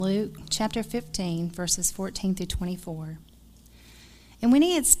Luke chapter 15, verses 14 through 24. And when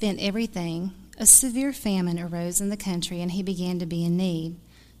he had spent everything, a severe famine arose in the country, and he began to be in need.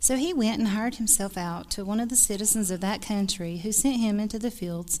 So he went and hired himself out to one of the citizens of that country, who sent him into the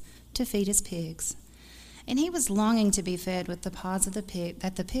fields to feed his pigs. And he was longing to be fed with the pods of the pig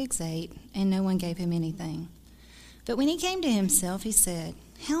that the pigs ate, and no one gave him anything. But when he came to himself, he said,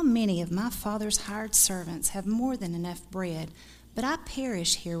 "How many of my father's hired servants have more than enough bread, but I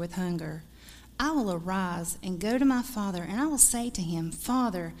perish here with hunger? I will arise and go to my father, and I will say to him,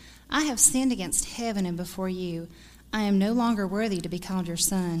 'Father, I have sinned against heaven and before you. I am no longer worthy to be called your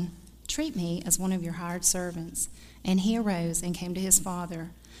son. Treat me as one of your hired servants.' And he arose and came to his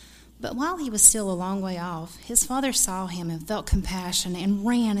father. But while he was still a long way off, his father saw him and felt compassion and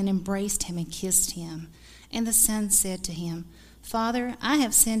ran and embraced him and kissed him. And the son said to him, 'Father, I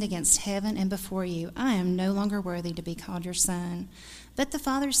have sinned against heaven and before you. I am no longer worthy to be called your son.' But the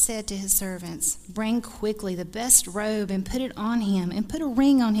father said to his servants, 'Bring quickly the best robe and put it on him, and put a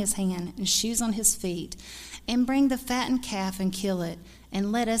ring on his hand and shoes on his feet. And bring the fattened calf and kill it,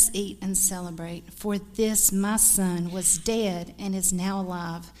 and let us eat and celebrate. For this my son was dead and is now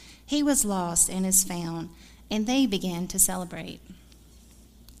alive. He was lost and is found.' And they began to celebrate."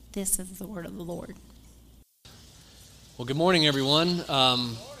 This is the word of the Lord. Well, good morning, everyone.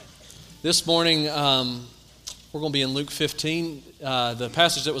 This morning, we're going to be in Luke 15, the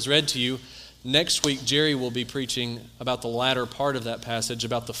passage that was read to you. Next week, Jerry will be preaching about the latter part of that passage,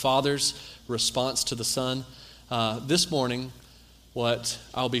 about the Father's response to the Son. This morning, what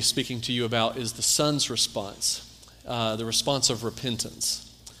I'll be speaking to you about is the Son's response, the response of repentance.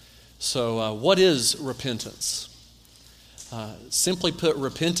 So, what is repentance? Simply put,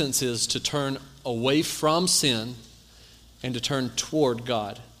 repentance is to turn away from sin and to turn toward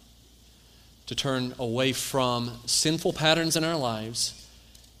God, to turn away from sinful patterns in our lives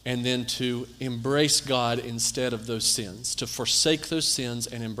and then to embrace God instead of those sins, to forsake those sins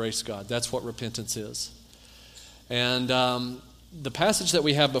and embrace God. That's what repentance is. And the passage that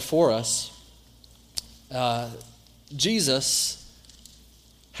we have before us, Jesus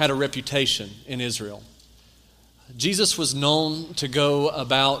had a reputation in Israel. Jesus was known to go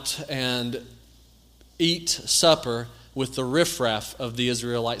about and eat supper with the riffraff of the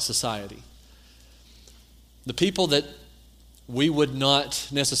Israelite society. The people that we would not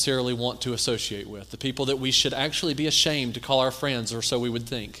necessarily want to associate with, the people that we should actually be ashamed to call our friends, or so we would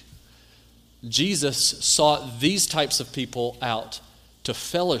think. Jesus sought these types of people out to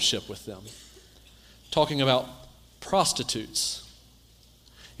fellowship with them. Talking about prostitutes.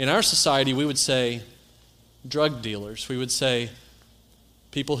 In our society, we would say drug dealers. We would say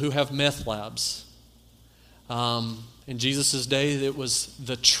people who have meth labs. In Jesus' day, it was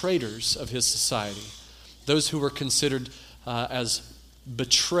the traitors of his society, those who were considered as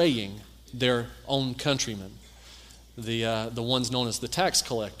betraying their own countrymen, the ones known as the tax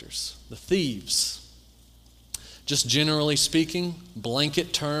collectors, the thieves. Just generally speaking,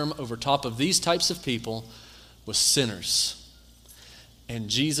 blanket term over top of these types of people was sinners. And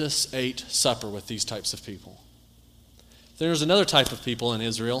Jesus ate supper with these types of people. There's another type of people in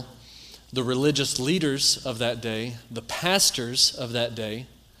Israel, the religious leaders of that day, the pastors of that day,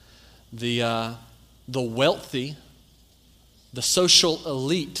 the wealthy, the social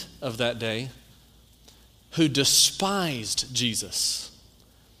elite of that day, who despised Jesus.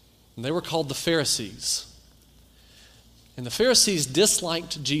 And they were called the Pharisees. And the Pharisees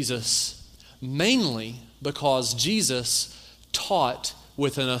disliked Jesus mainly because Jesus taught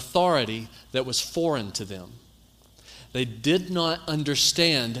with an authority that was foreign to them. They did not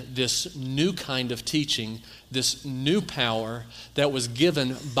understand this new kind of teaching, this new power that was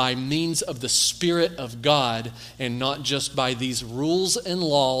given by means of the Spirit of God and not just by these rules and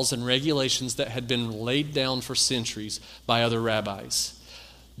laws and regulations that had been laid down for centuries by other rabbis.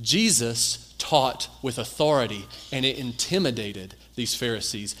 Jesus taught with authority, and it intimidated these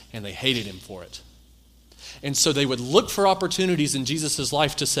Pharisees, and they hated him for it. And so they would look for opportunities in Jesus'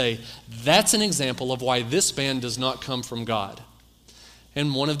 life to say, that's an example of why this man does not come from God.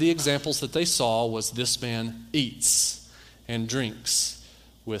 And one of the examples that they saw was this man eats and drinks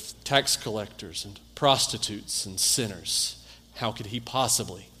with tax collectors and prostitutes and sinners. How could he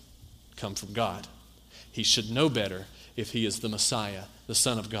possibly come from God? He should know better if he is the Messiah, the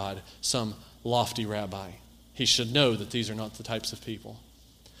Son of God, some lofty rabbi. He should know that these are not the types of people.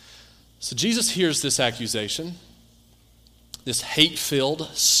 So Jesus hears this accusation, this hate-filled,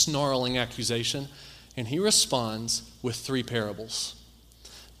 snarling accusation, and he responds with three parables.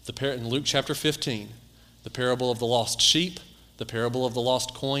 In Luke chapter 15, the parable of the lost sheep, the parable of the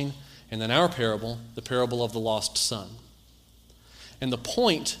lost coin, and then our parable, the parable of the lost son. And the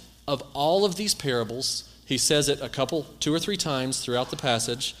point of all of these parables, he says it two or three times throughout the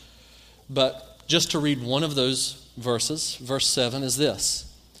passage, but just to read one of those verses, verse 7 is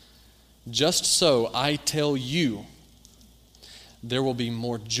this: just so I tell you, there will be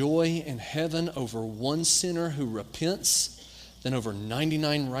more joy in heaven over one sinner who repents than over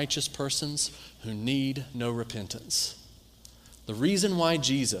 99 righteous persons who need no repentance. The reason why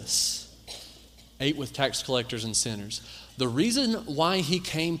Jesus ate with tax collectors and sinners, the reason why he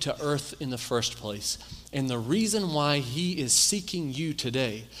came to earth in the first place, and the reason why he is seeking you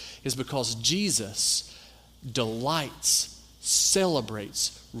today is because Jesus delights,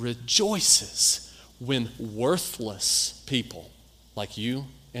 celebrates, rejoices when worthless people like you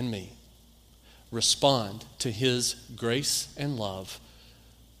and me respond to his grace and love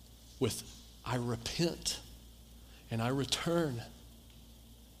with, I repent and I return.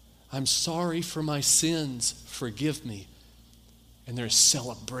 I'm sorry for my sins, forgive me. And there's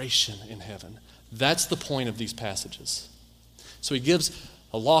celebration in heaven. That's the point of these passages. So he gives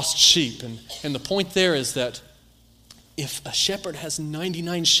a lost sheep, and the point there is that if a shepherd has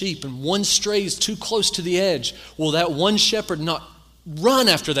 99 sheep and one strays too close to the edge, will that one shepherd not run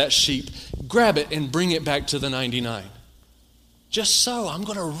after that sheep, grab it, and bring it back to the 99? Just so, I'm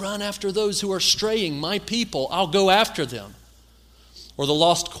going to run after those who are straying, my people. I'll go after them. Or the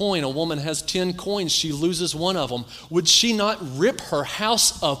lost coin, a woman has 10 coins, she loses one of them. Would she not rip her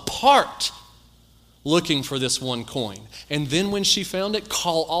house apart looking for this one coin? And then when she found it,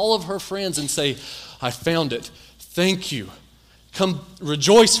 call all of her friends and say, I found it. Thank you. Come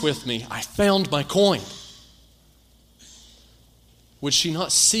rejoice with me. I found my coin. Would she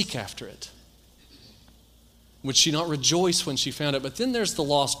not seek after it? Would she not rejoice when she found it? But then there's the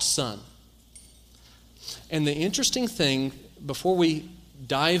lost son. And the interesting thing, before we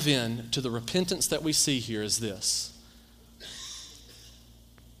dive in to the repentance that we see here, is this.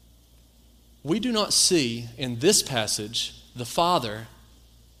 We do not see in this passage the father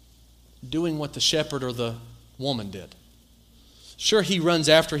doing what the shepherd or the woman did. Sure, he runs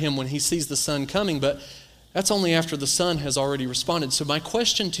after him when he sees the son coming, but that's only after the son has already responded. So my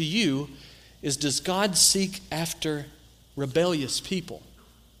question to you is, does God seek after rebellious people?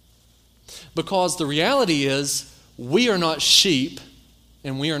 Because the reality is, we are not sheep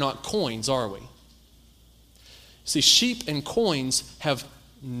and we are not coins, are we? See, sheep and coins have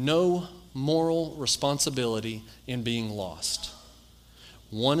no moral responsibility in being lost.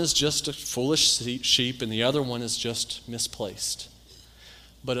 One is just a foolish sheep and the other one is just misplaced.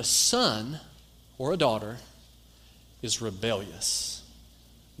 But a son or a daughter is rebellious,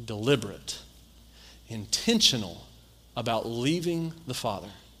 deliberate, intentional about leaving the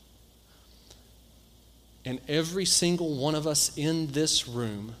father. And every single one of us in this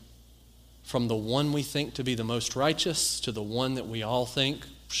room, from the one we think to be the most righteous to the one that we all think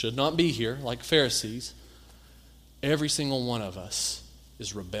should not be here, like Pharisees, every single one of us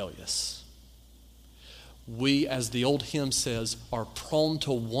is rebellious. We, as the old hymn says, are prone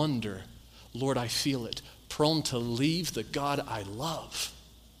to wonder. Lord, I feel it. Prone to leave the God I love.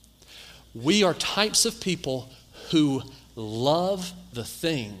 We are types of people who love the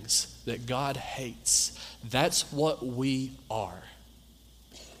things that God hates. That's what we are.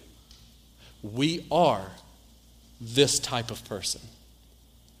 We are this type of person.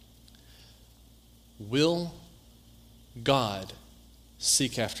 Will God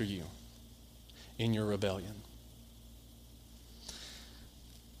seek after you in your rebellion?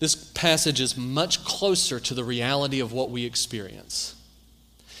 This passage is much closer to the reality of what we experience.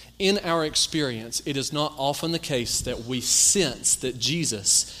 In our experience, it is not often the case that we sense that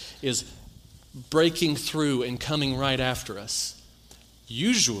Jesus is breaking through and coming right after us.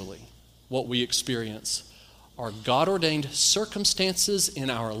 Usually, what we experience are God-ordained circumstances in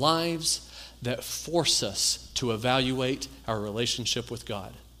our lives that force us to evaluate our relationship with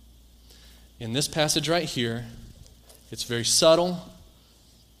God. In this passage right here, it's very subtle,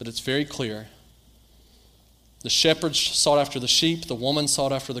 but it's very clear. The shepherds sought after the sheep, the woman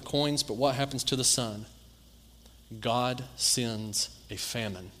sought after the coins, but what happens to the son? God sends a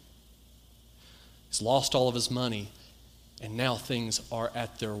famine. He's lost all of his money, and now things are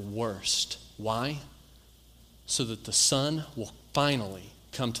at their worst. Why? So that the son will finally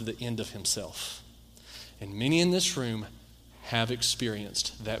come to the end of himself. And many in this room have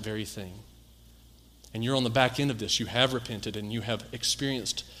experienced that very thing. And you're on the back end of this. You have repented and you have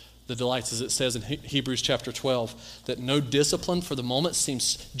experienced the delights, as it says in Hebrews chapter 12, that no discipline for the moment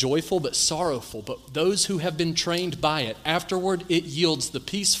seems joyful but sorrowful, but those who have been trained by it, afterward it yields the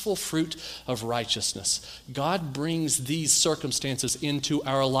peaceful fruit of righteousness. God brings these circumstances into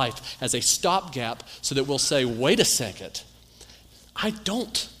our life as a stopgap so that we'll say, wait a second, I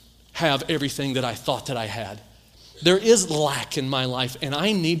don't have everything that I thought that I had. There is lack in my life, and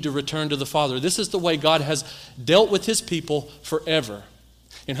I need to return to the Father. This is the way God has dealt with his people forever.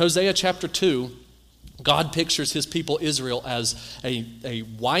 In Hosea chapter 2, God pictures his people Israel as a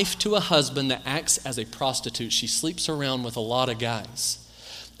wife to a husband that acts as a prostitute. She sleeps around with a lot of guys.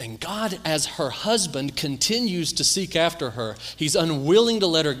 And God, as her husband, continues to seek after her. He's unwilling to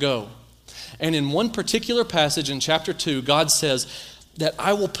let her go. And in one particular passage in chapter 2, God says that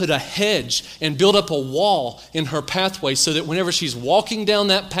I will put a hedge and build up a wall in her pathway so that whenever she's walking down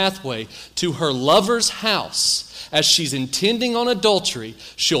that pathway to her lover's house, as she's intending on adultery,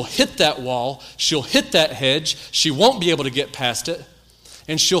 she'll hit that wall, she'll hit that hedge, she won't be able to get past it,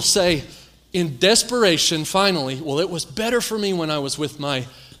 and she'll say in desperation, finally, well, it was better for me when I was with my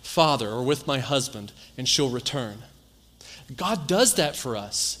father or with my husband, and she'll return. God does that for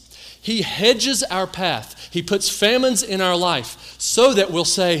us. He hedges our path. He puts famines in our life so that we'll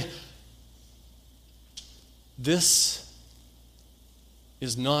say, this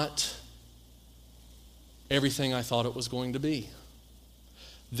is not everything I thought it was going to be.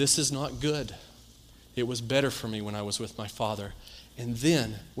 This is not good. It was better for me when I was with my father. And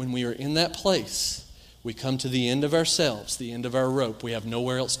then, when we are in that place, we come to the end of ourselves, the end of our rope. We have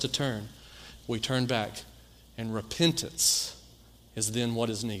nowhere else to turn. We turn back, and repentance is then what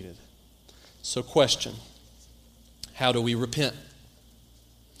is needed. So question, how do we repent?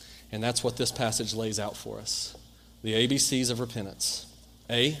 And that's what this passage lays out for us. The ABCs of repentance.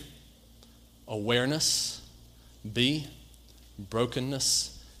 A, awareness. B,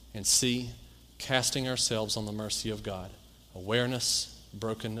 brokenness. And C, casting ourselves on the mercy of God. Awareness,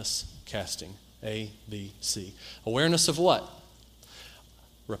 brokenness, casting. A, B, C. Awareness of what?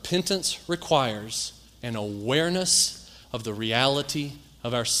 Repentance requires an awareness of the reality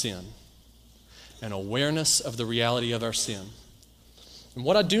of our sin. An awareness of the reality of our sin. And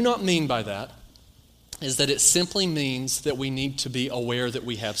what I do not mean by that is that it simply means that we need to be aware that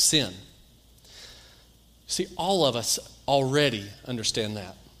we have sin. See, all of us already understand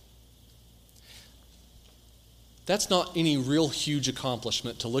that. That's not any real huge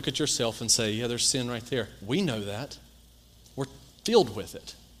accomplishment to look at yourself and say, yeah, there's sin right there. We know that. We're filled with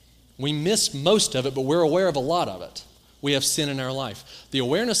it. We miss most of it, but we're aware of a lot of it. We have sin in our life. The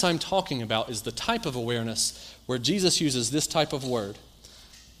awareness I'm talking about is the type of awareness where Jesus uses this type of word.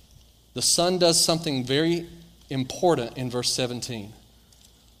 The Son does something very important in verse 17.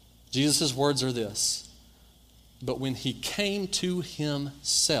 Jesus' words are this: but when he came to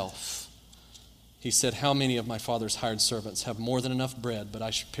himself, he said, how many of my Father's hired servants have more than enough bread, but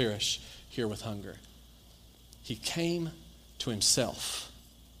I should perish here with hunger? He came to himself.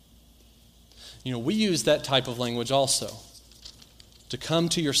 You know, we use that type of language also. To come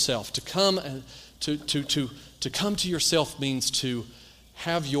to yourself. To come to yourself means to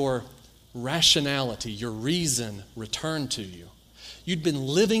have your rationality, your reason returned to you. You'd been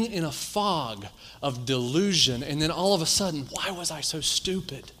living in a fog of delusion, and then all of a sudden, why was I so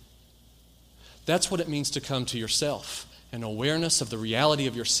stupid? That's what it means to come to yourself. An awareness of the reality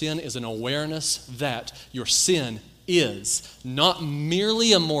of your sin is an awareness that your sin is not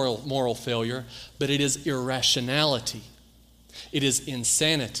merely a moral failure, but it is irrationality. It is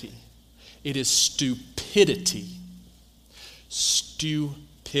insanity. It is stupidity.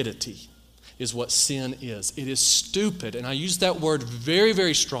 Stupidity is what sin is. It is stupid, and I use that word very,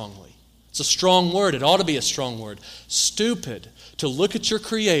 very strongly. It's a strong word. It ought to be a strong word. Stupid, to look at your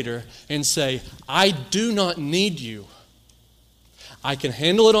Creator and say, I do not need you. I can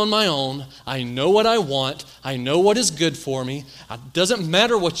handle it on my own. I know what I want. I know what is good for me. It doesn't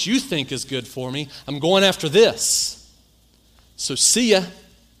matter what you think is good for me. I'm going after this. So see ya.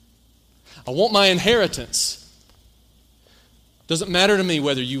 I want my inheritance. Doesn't matter to me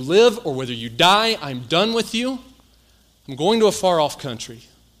whether you live or whether you die. I'm done with you. I'm going to a far-off country.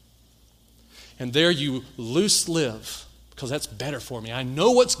 And there you loose live, because that's better for me. I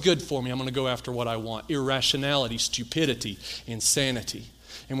know what's good for me. I'm going to go after what I want. Irrationality, stupidity, insanity.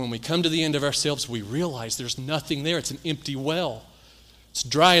 And when we come to the end of ourselves, we realize there's nothing there. It's an empty well. It's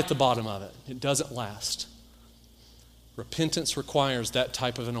dry at the bottom of it. It doesn't last. Repentance requires that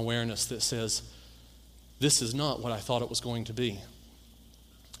type of an awareness that says, this is not what I thought it was going to be.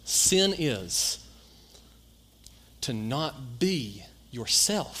 Sin is to not be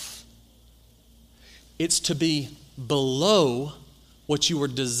yourself. It's to be below what you were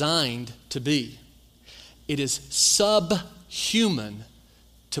designed to be. It is subhuman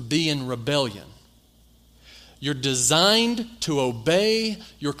to be in rebellion. You're designed to obey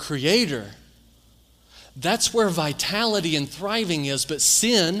your Creator, That's where vitality and thriving is, but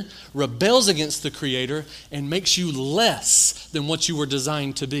sin rebels against the Creator and makes you less than what you were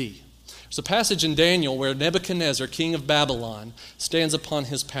designed to be. There's a passage in Daniel where Nebuchadnezzar, king of Babylon, stands upon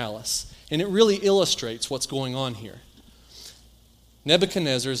his palace, and it really illustrates what's going on here.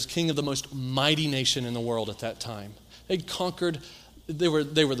 Nebuchadnezzar is king of the most mighty nation in the world at that time. They'd conquered, they were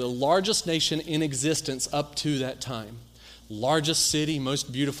the largest nation in existence up to that time. Largest city,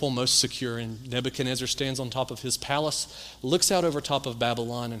 most beautiful, most secure. And Nebuchadnezzar stands on top of his palace, looks out over top of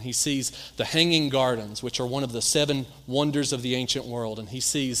Babylon, and he sees the Hanging Gardens, which are one of the 7 wonders of the ancient world. And he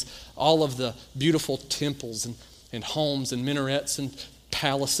sees all of the beautiful temples and homes and minarets and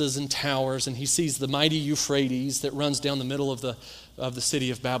palaces and towers. And he sees the mighty Euphrates that runs down the middle of the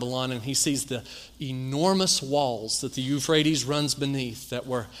city of Babylon, and he sees the enormous walls that the Euphrates runs beneath that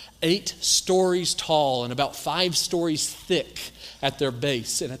were 8 stories tall and about 5 stories thick at their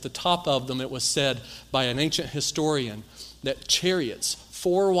base. And at the top of them, it was said by an ancient historian that chariots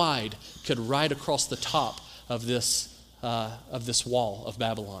 4 wide could ride across the top of this wall of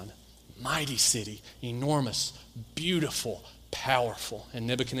Babylon. Mighty city, enormous, beautiful, powerful. And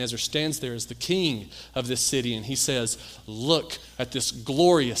Nebuchadnezzar stands there as the king of this city, and he says, look at this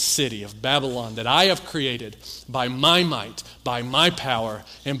glorious city of Babylon that I have created by my might, by my power,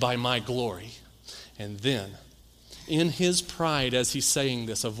 and by my glory. And then, in his pride as he's saying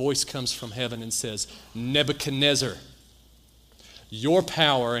this, a voice comes from heaven and says, Nebuchadnezzar, your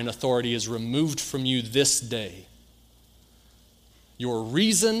power and authority is removed from you this day. Your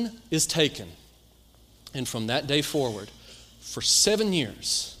reason is taken. And from that day forward, for 7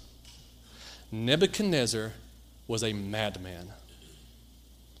 years, Nebuchadnezzar was a madman.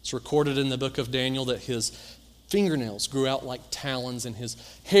 It's recorded in the book of Daniel that his fingernails grew out like talons and his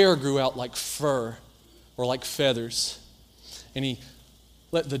hair grew out like fur or like feathers. And he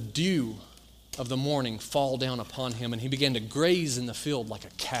let the dew of the morning fall down upon him, and he began to graze in the field like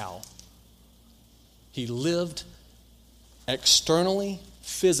a cow. He lived externally,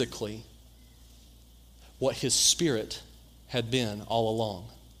 physically, what his spirit had been all along,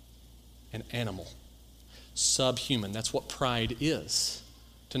 an animal, subhuman. That's what pride is.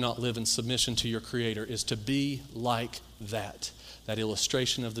 To not live in submission to your Creator is to be like that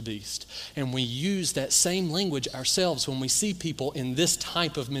illustration of the beast. And we use that same language ourselves when we see people in this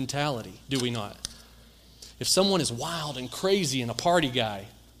type of mentality, do we not? If someone is wild and crazy and a party guy,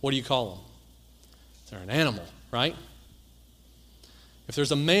 what do you call them? They're an animal, right? If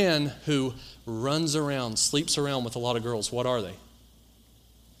there's a man who runs around, sleeps around with a lot of girls, what are they?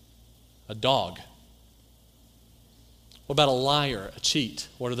 A dog. What about a liar, a cheat?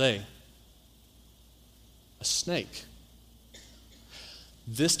 What are they? A snake.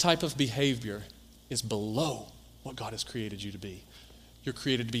 This type of behavior is below what God has created you to be. You're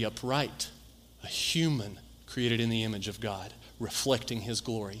created to be upright, a human created in the image of God, reflecting His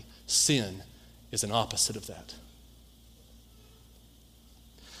glory. Sin is an opposite of that.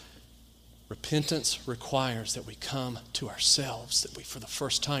 Repentance requires that we come to ourselves, that we, for the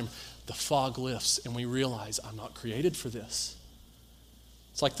first time, the fog lifts and we realize, I'm not created for this.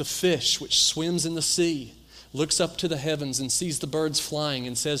 It's like the fish which swims in the sea, looks up to the heavens and sees the birds flying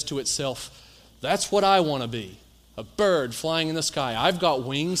and says to itself, that's what I want to be, a bird flying in the sky. I've got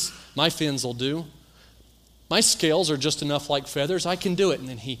wings, my fins will do. My scales are just enough like feathers, I can do it. And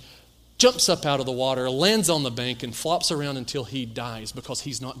then he jumps up out of the water, lands on the bank, and flops around until he dies because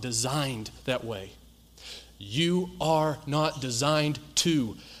he's not designed that way. You are not designed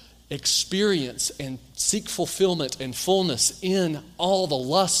to experience and seek fulfillment and fullness in all the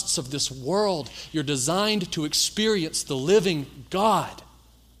lusts of this world. You're designed to experience the living God.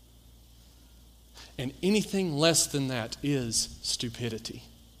 And anything less than that is stupidity.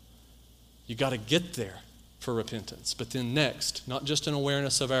 You got to get there for repentance. But then next, not just an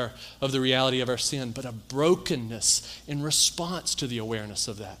awareness of the reality of our sin, but a brokenness in response to the awareness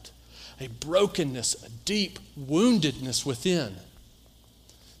of that. A brokenness, a deep woundedness within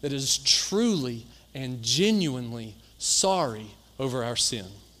that is truly and genuinely sorry over our sin.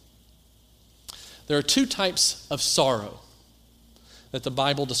 There are 2 types of sorrow that the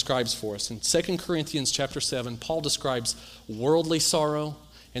Bible describes for us. In 2 Corinthians chapter 7, Paul describes worldly sorrow,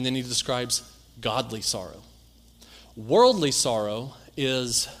 and then he describes godly sorrow. Worldly sorrow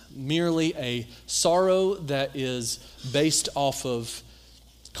is merely a sorrow that is based off of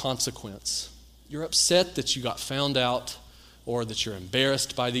consequence. You're upset that you got found out, or that you're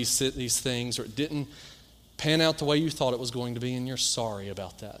embarrassed by these things, or it didn't pan out the way you thought it was going to be, and you're sorry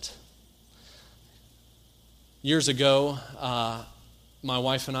about that. Years ago, my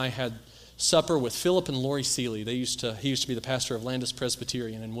wife and I had supper with Philip and Lori Seeley. He used to be the pastor of Landis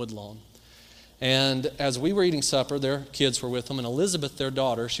Presbyterian in Woodlawn. And as we were eating supper, their kids were with them, and Elizabeth, their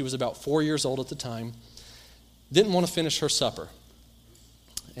daughter, she was about 4 years old at the time, didn't want to finish her supper.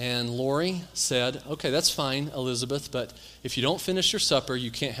 And Lori said, okay, that's fine, Elizabeth, but if you don't finish your supper,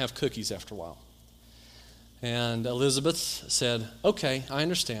 you can't have cookies after a while. And Elizabeth said, okay, I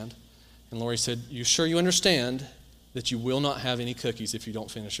understand. And Lori said, you sure you understand that you will not have any cookies if you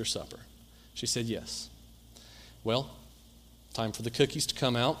don't finish your supper? She said, yes. Well, time for the cookies to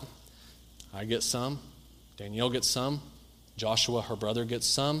come out. I get some. Danielle gets some. Joshua, her brother, gets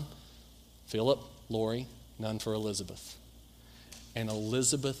some. Philip, Lori, none for Elizabeth. And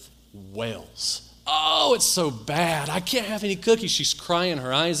Elizabeth wails. Oh, it's so bad. I can't have any cookies. She's crying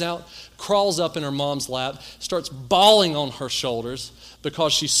her eyes out, crawls up in her mom's lap, starts bawling on her shoulders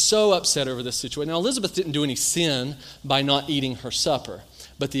because she's so upset over this situation. Now, Elizabeth didn't do any sin by not eating her supper,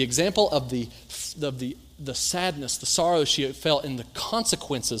 but the example of the sadness, the sorrow she felt, and the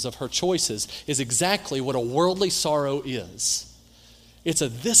consequences of her choices is exactly what a worldly sorrow is. It's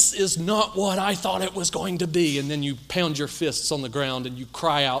this is not what I thought it was going to be. And then you pound your fists on the ground and you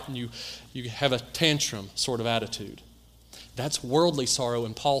cry out and you have a tantrum sort of attitude. That's worldly sorrow,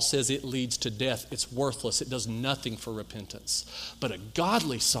 and Paul says it leads to death. It's worthless. It does nothing for repentance. But a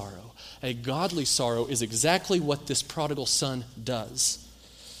godly sorrow is exactly what this prodigal son does.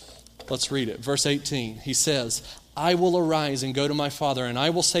 Let's read it. Verse 18, he says, I will arise and go to my father, and I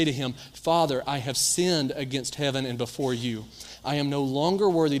will say to him, Father, I have sinned against heaven and before you. I am no longer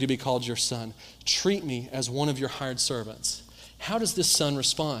worthy to be called your son. Treat me as one of your hired servants. How does this son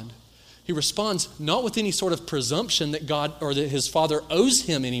respond? He responds not with any sort of presumption that God or that his father owes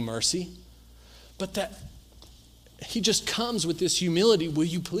him any mercy, but that he just comes with this humility. Will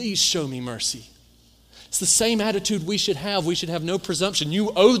you please show me mercy? It's the same attitude we should have. We should have no presumption.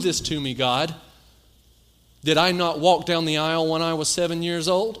 You owe this to me, God. Did I not walk down the aisle when I was 7 years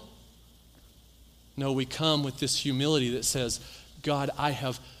old? No, we come with this humility that says, God, I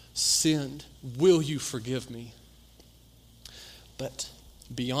have sinned. Will you forgive me? But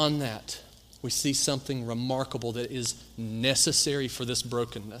beyond that, we see something remarkable that is necessary for this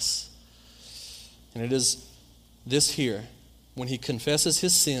brokenness. And it is this here. When he confesses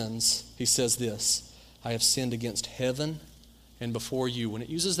his sins, he says this, I have sinned against heaven and before you. When it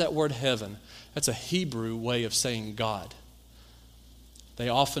uses that word heaven, that's a Hebrew way of saying God. They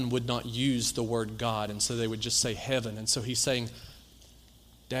often would not use the word God, and so they would just say heaven. And so he's saying,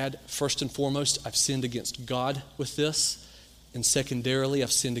 Dad, first and foremost, I've sinned against God with this, and secondarily,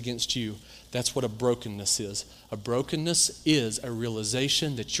 I've sinned against you. That's what a brokenness is. A brokenness is a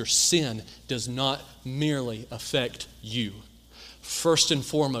realization that your sin does not merely affect you. First and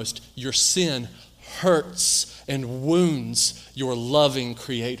foremost, your sin hurts and wounds your loving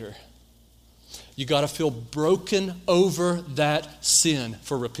Creator. You got to feel broken over that sin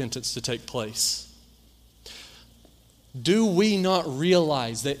for repentance to take place. Do we not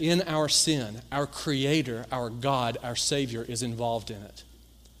realize that in our sin, our Creator, our God, our Savior is involved in it?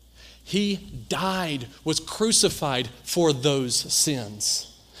 He died, was crucified for those sins.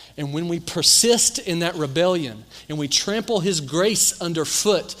 And when we persist in that rebellion and we trample His grace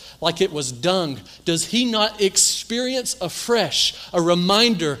underfoot like it was dung, does He not experience afresh a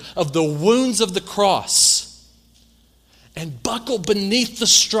reminder of the wounds of the cross and buckle beneath the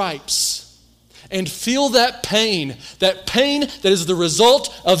stripes and feel that pain that is the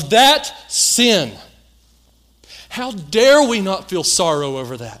result of that sin? How dare we not feel sorrow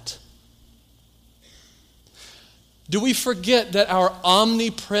over that? Do we forget that our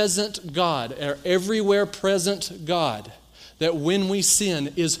omnipresent God, our everywhere present God, that when we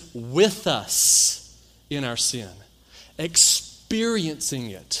sin is with us in our sin,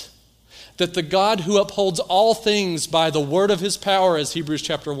 experiencing it? That the God who upholds all things by the word of His power, as Hebrews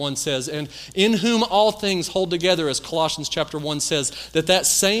chapter 1 says, and in whom all things hold together, as Colossians chapter 1 says, that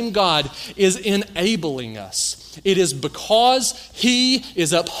same God is enabling us. It is because He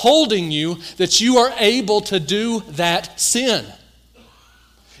is upholding you that you are able to do that sin.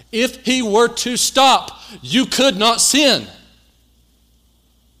 If He were to stop, you could not sin.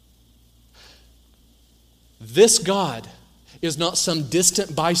 This God is not some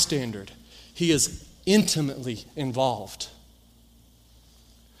distant bystander. He is intimately involved.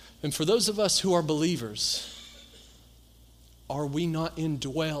 And for those of us who are believers, are we not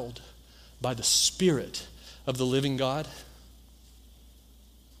indwelled by the Spirit of the living God?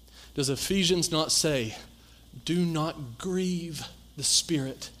 Does Ephesians not say, do not grieve the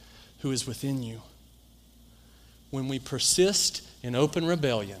Spirit who is within you? When we persist in open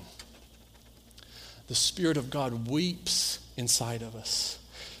rebellion, the Spirit of God weeps inside of us,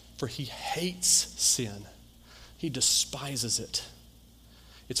 for He hates sin. He despises it.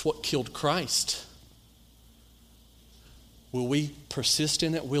 It's what killed Christ. Will we persist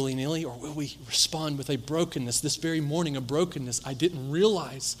in it willy-nilly, or will we respond with a brokenness? This very morning, a brokenness. I didn't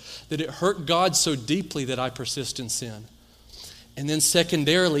realize that it hurt God so deeply that I persist in sin. And then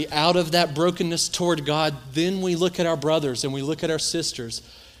secondarily, out of that brokenness toward God, then we look at our brothers and we look at our sisters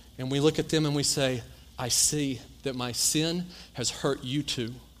and we look at them and we say, I see that my sin has hurt you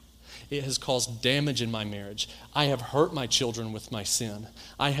too. It has caused damage in my marriage. I have hurt my children with my sin.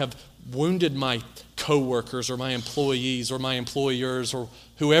 I have wounded my co-workers or my employees or my employers or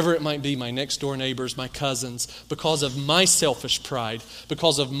whoever it might be, my next door neighbors, my cousins, because of my selfish pride,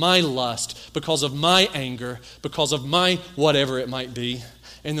 because of my lust, because of my anger, because of my whatever it might be.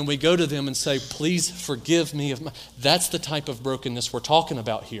 And then we go to them and say, please forgive me of my... That's the type of brokenness we're talking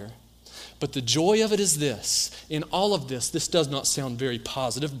about here. But the joy of it is this. In all of this, this does not sound very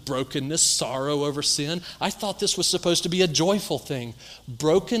positive. Brokenness, sorrow over sin. I thought this was supposed to be a joyful thing.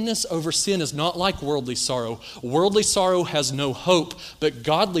 Brokenness over sin is not like worldly sorrow. Worldly sorrow has no hope, but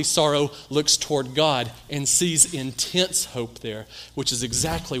godly sorrow looks toward God and sees intense hope there, which is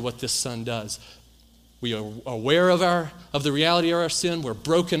exactly what this son does. We are aware of the reality of our sin. We're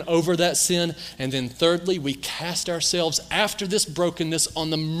broken over that sin. And then thirdly, we cast ourselves after this brokenness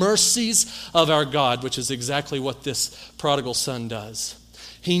on the mercies of our God, which is exactly what this prodigal son does.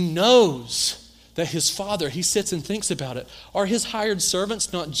 He knows that his father, he sits and thinks about it. Are his hired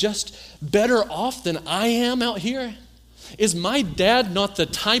servants not just better off than I am out here? Is my dad not the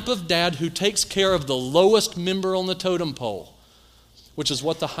type of dad who takes care of the lowest member on the totem pole? Which is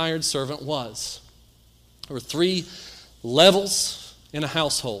what the hired servant was. There were 3 levels in a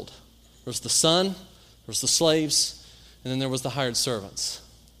household. There was the son, there was the slaves, and then there was the hired servants.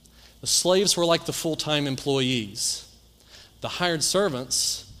 The slaves were like the full-time employees. The hired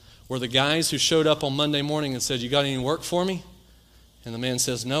servants were the guys who showed up on Monday morning and said, you got any work for me? And the man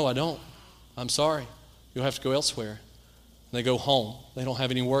says, no, I don't. I'm sorry. You'll have to go elsewhere. And they go home. They don't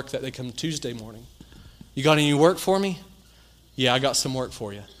have any work that they come Tuesday morning. You got any work for me? Yeah, I got some work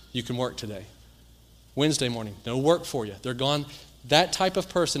for you. You can work today. Wednesday morning, no work for you. They're gone. That type of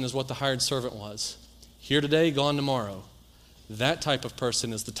person is what the hired servant was. Here today, gone tomorrow. That type of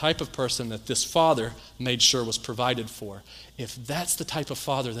person is the type of person that this father made sure was provided for. If that's the type of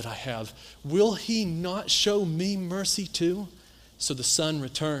father that I have, will he not show me mercy too? So the son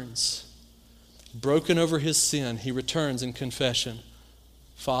returns. Broken over his sin, he returns in confession.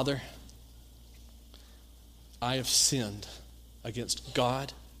 Father, I have sinned against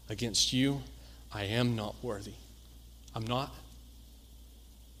God, against you. I am not worthy. I'm not.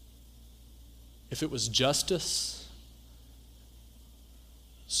 If it was justice,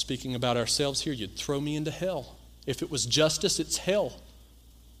 speaking about ourselves here, you'd throw me into hell. If it was justice, it's hell.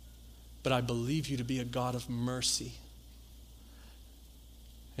 But I believe you to be a God of mercy.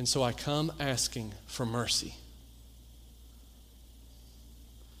 And so I come asking for mercy.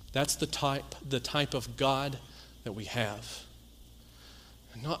 That's the type of God that we have.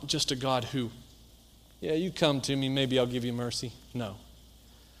 And not just a God who, yeah, you come to me, maybe I'll give you mercy. No.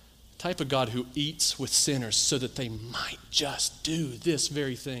 The type of God who eats with sinners so that they might just do this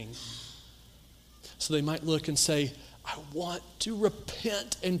very thing. So they might look and say, I want to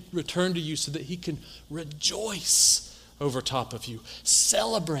repent and return to you so that he can rejoice over top of you.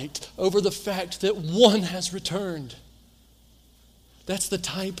 Celebrate over the fact that one has returned. That's the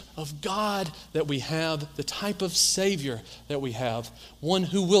type of God that we have, the type of Savior that we have, one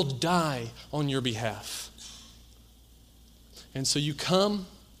who will die on your behalf. And so you come,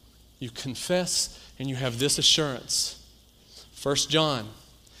 you confess, and you have this assurance. 1 John,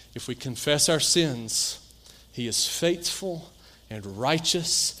 if we confess our sins, he is faithful and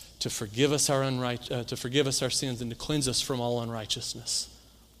righteous to forgive us our sins and to cleanse us from all unrighteousness.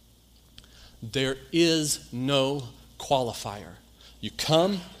 There is no qualifier. You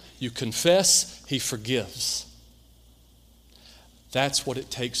come, you confess, he forgives. That's what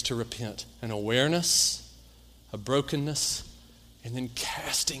it takes to repent. An awareness, a brokenness, and then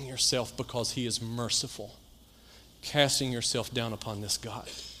casting yourself because he is merciful. Casting yourself down upon this God.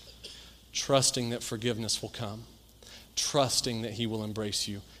 Trusting that forgiveness will come. Trusting that he will embrace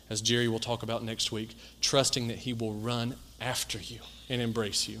you, as Jerry will talk about next week. Trusting that he will run after you and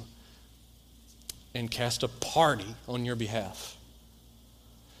embrace you. And cast a party on your behalf.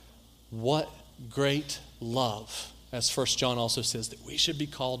 What great love, as 1 John also says, that we should be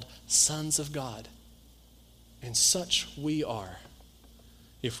called sons of God. And such we are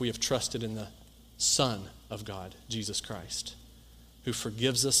if we have trusted in the Son of God, Jesus Christ, who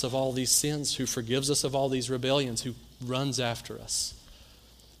forgives us of all these sins, who forgives us of all these rebellions, who runs after us.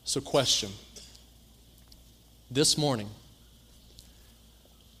 So question, this morning,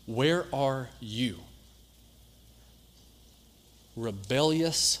 Where are you?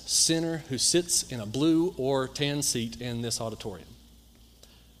 Rebellious sinner who sits in a blue or tan seat in this auditorium.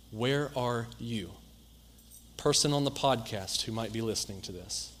 Where are you? Person on the podcast who might be listening to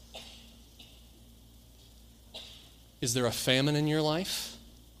this. Is there a famine in your life?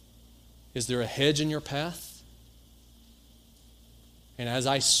 Is there a hedge in your path? And as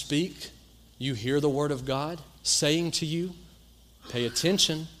I speak, you hear the word of God saying to you, pay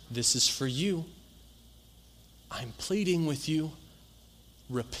attention, this is for you. I'm pleading with you.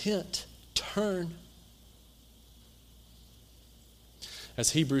 Repent, turn.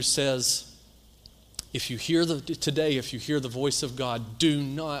 As Hebrews says, if you hear the voice of God, do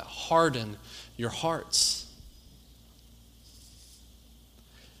not harden your hearts.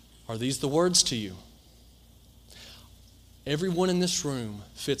 Are these the words to you? Everyone in this room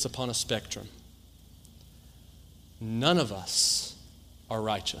fits upon a spectrum. None of us are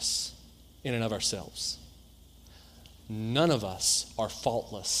righteous in and of ourselves. None of us are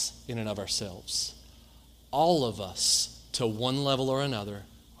faultless in and of ourselves. All of us, to one level or another,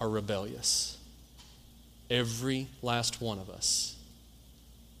 are rebellious. Every last one of us.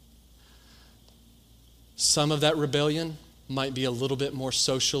 Some of that rebellion might be a little bit more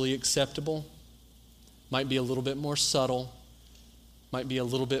socially acceptable, might be a little bit more subtle, might be a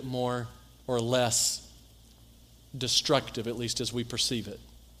little bit more or less destructive, at least as we perceive it.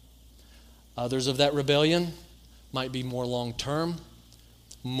 Others of that rebellion might be more long-term,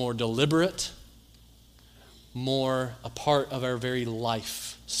 more deliberate, more a part of our very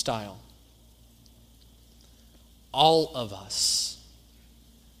lifestyle. All of us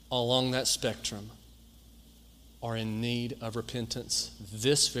along that spectrum are in need of repentance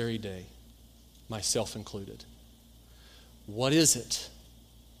this very day, myself included. What is it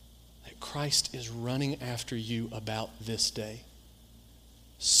that Christ is running after you about this day?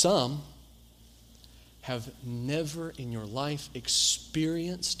 Some have never in your life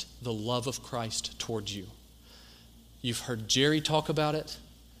experienced the love of Christ towards you. You've heard Jerry talk about it.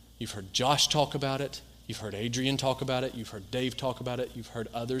 You've heard Josh talk about it. You've heard Adrian talk about it. You've heard Dave talk about it. You've heard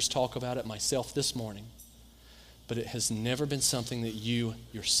others talk about it, myself this morning. But it has never been something that you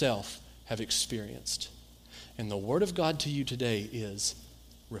yourself have experienced. And the word of God to you today is,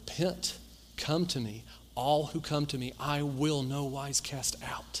 repent, come to me. All who come to me, I will no wise cast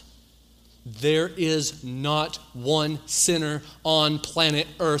out. There is not one sinner on planet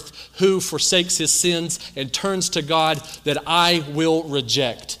Earth who forsakes his sins and turns to God that I will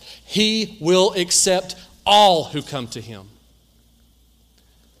reject. He will accept all who come to him.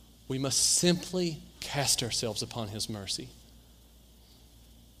 We must simply cast ourselves upon his mercy.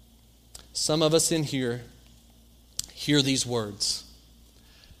 Some of us in here hear these words,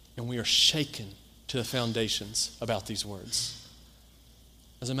 and we are shaken to the foundations about these words.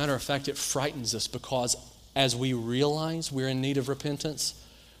 As a matter of fact, it frightens us because as we realize we're in need of repentance,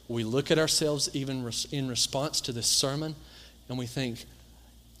 we look at ourselves even in response to this sermon, and we think,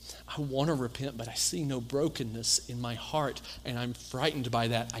 I want to repent, but I see no brokenness in my heart, and I'm frightened by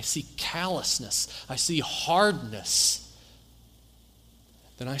that. I see callousness. I see hardness.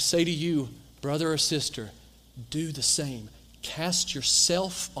 Then I say to you, brother or sister, do the same. Cast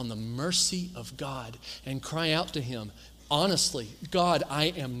yourself on the mercy of God and cry out to him, honestly, God, I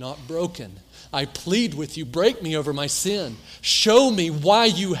am not broken. I plead with you, break me over my sin. Show me why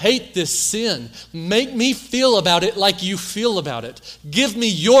you hate this sin. Make me feel about it like you feel about it. Give me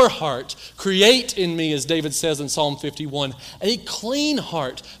your heart. Create in me, as David says in Psalm 51, a clean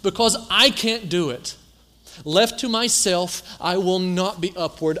heart, because I can't do it. Left to myself, I will not be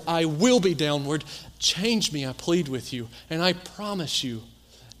upward. I will be downward. Change me, I plead with you. And I promise you,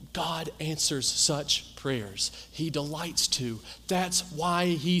 God answers such prayers. He delights to. That's why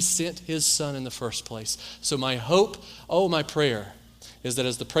he sent his son in the first place. So my hope, my prayer, is that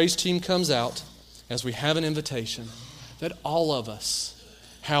as the praise team comes out, as we have an invitation, that all of us,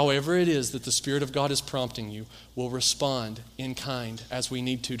 however it is that the Spirit of God is prompting you, will respond in kind as we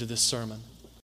need to this sermon.